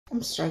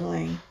I'm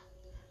struggling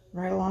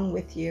right along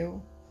with you.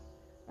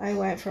 I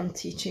went from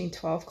teaching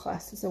 12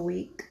 classes a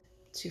week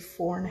to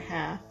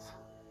 4.5,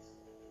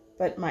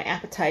 but my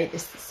appetite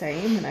is the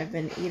same and I've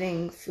been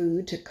eating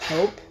food to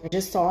cope. I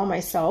just saw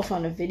myself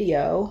on a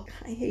video.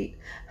 I hate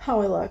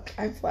how I look.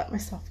 I've let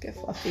myself get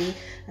fluffy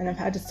and I've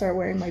had to start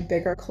wearing my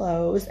bigger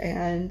clothes,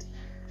 and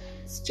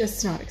it's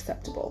just not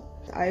acceptable.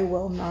 I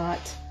will not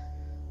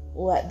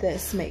let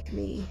this make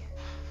me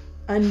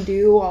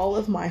undo all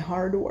of my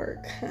hard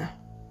work.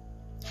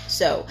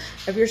 So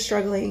if you're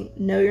struggling,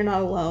 know you're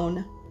not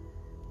alone.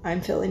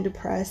 I'm feeling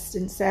depressed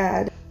and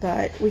sad,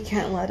 but we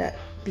can't let it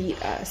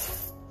beat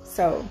us.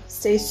 So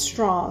stay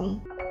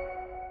strong.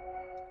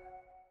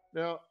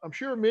 Now, I'm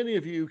sure many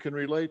of you can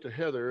relate to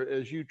Heather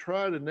as you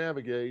try to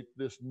navigate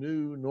this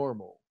new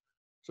normal.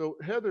 So,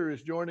 Heather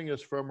is joining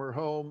us from her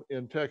home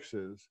in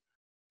Texas.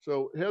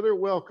 So, Heather,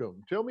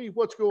 welcome. Tell me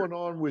what's going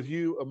on with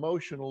you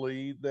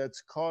emotionally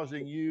that's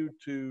causing you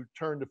to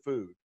turn to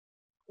food.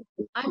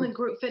 I'm a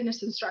group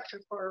fitness instructor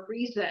for a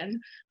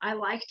reason. I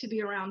like to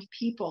be around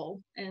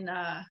people, and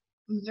I'm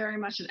very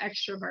much an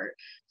extrovert.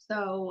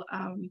 So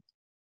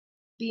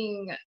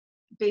being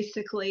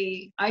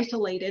basically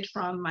isolated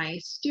from my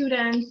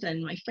students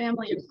and my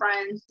family and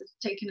friends has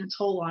taken a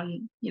toll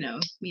on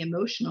me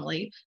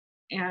emotionally,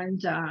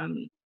 and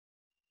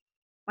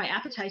my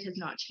appetite has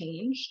not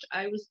changed.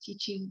 I was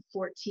teaching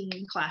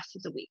 14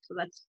 classes a week, so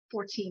that's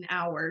 14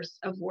 hours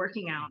of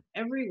working out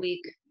every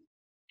week,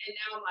 and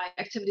now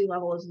my activity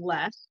level is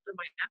less, but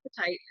my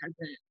appetite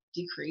hasn't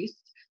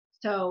decreased.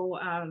 So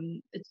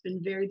it's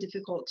been very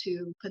difficult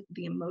to put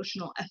the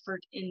emotional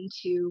effort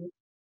into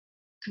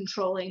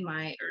controlling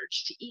my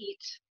urge to eat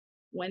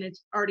when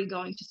it's already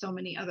going to so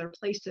many other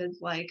places,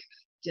 like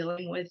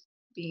dealing with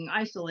being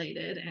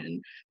isolated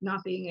and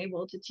not being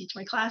able to teach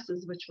my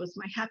classes, which was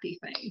my happy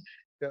thing.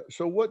 Yeah,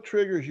 so, what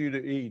triggers you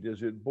to eat?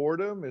 Is it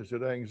boredom? Is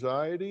it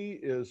anxiety?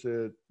 Is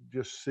it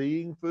just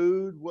seeing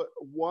food?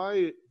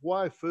 Why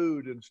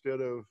food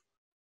instead of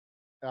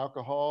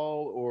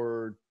alcohol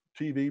or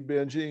TV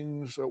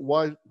bingings?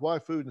 Why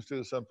food instead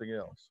of something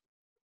else?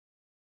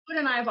 Food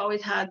and I have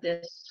always had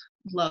this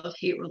love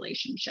hate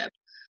relationship.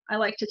 I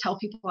like to tell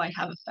people I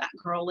have a fat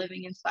girl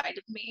living inside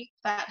of me,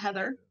 Fat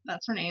Heather,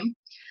 that's her name.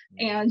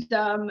 Mhm.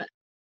 And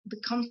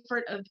the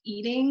comfort of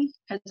eating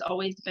has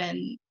always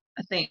been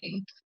a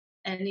thing.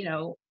 And,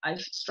 I've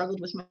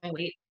struggled with my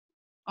weight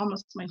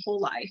almost my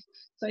whole life.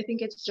 So I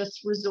think it's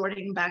just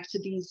resorting back to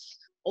these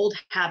old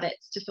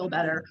habits to feel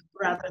better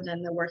rather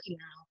than the working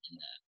out and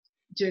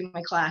doing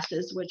my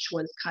classes, which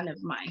was kind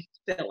of my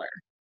filler.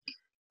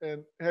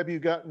 And have you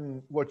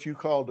gotten what you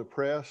call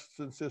depressed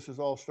since this has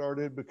all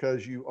started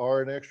because you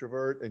are an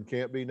extrovert and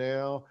can't be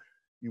now?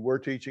 You were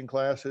teaching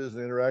classes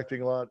and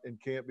interacting a lot and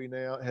can't be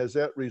now. Has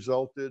that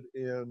resulted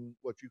in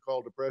what you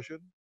call depression?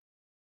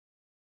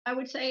 I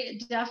would say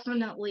it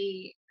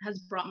definitely has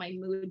brought my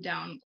mood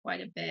down quite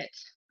a bit.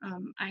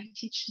 I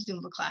teach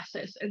Zumba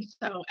classes, and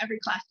so every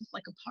class is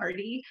like a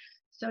party.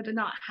 So to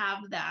not have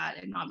that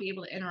and not be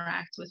able to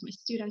interact with my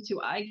students who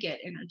I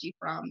get energy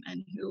from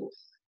and who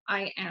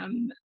I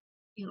am,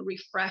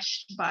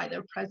 refreshed by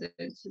their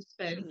presence has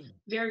been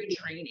very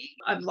draining.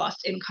 I've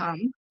lost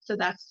income, so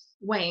that's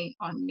weighing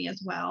on me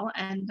as well.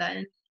 And then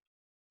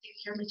taking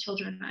care of my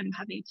children, I'm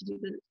having to do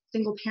the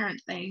single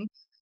parent thing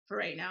for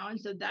right now.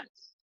 And so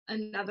that's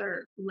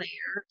another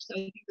layer. So I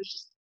think there's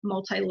just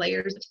multi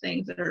layers of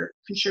things that are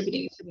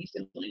contributing to me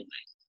feeling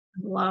like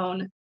I'm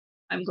alone.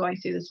 I'm going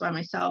through this by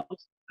myself.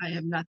 I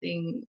have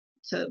nothing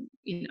to,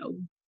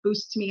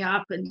 boost me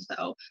up. And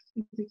so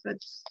I think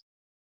that's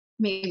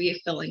maybe a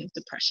feeling of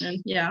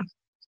depression. Yeah.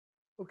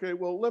 Okay,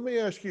 well, let me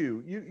ask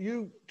you.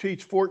 You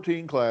teach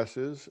 14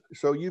 classes,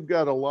 so you've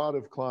got a lot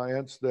of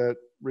clients that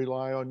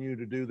rely on you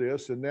to do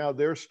this, and now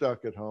they're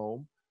stuck at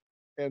home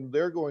and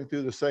they're going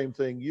through the same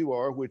thing you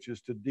are, which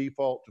is to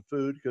default to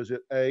food because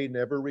it A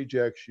never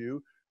rejects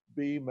you,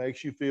 B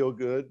makes you feel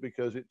good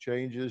because it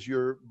changes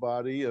your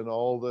body and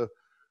all the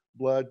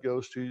blood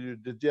goes to your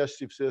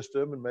digestive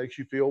system and makes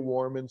you feel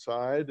warm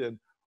inside and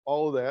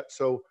all of that.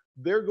 So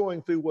they're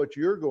going through what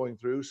you're going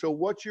through. So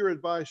what's your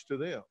advice to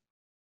them?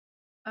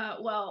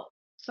 Well,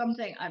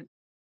 something I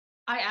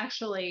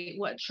actually,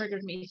 what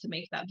triggered me to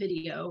make that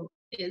video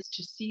is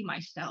to see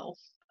myself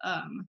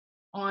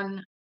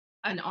on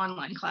an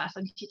online class.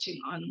 I'm teaching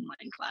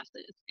online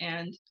classes,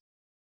 and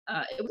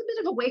it was a bit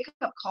of a wake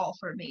up call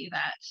for me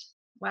that,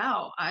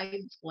 wow,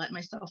 I let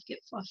myself get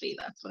fluffy.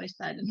 That's what I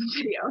said in the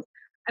video.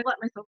 I let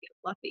myself get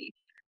fluffy.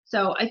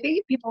 So I think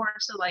if people were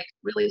to like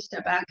really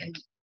step back and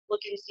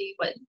look and see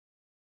what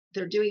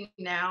they're doing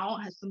now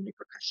has some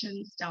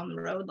repercussions down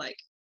the road, like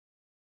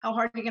how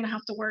hard are you going to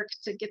have to work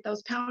to get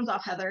those pounds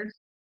off, Heather?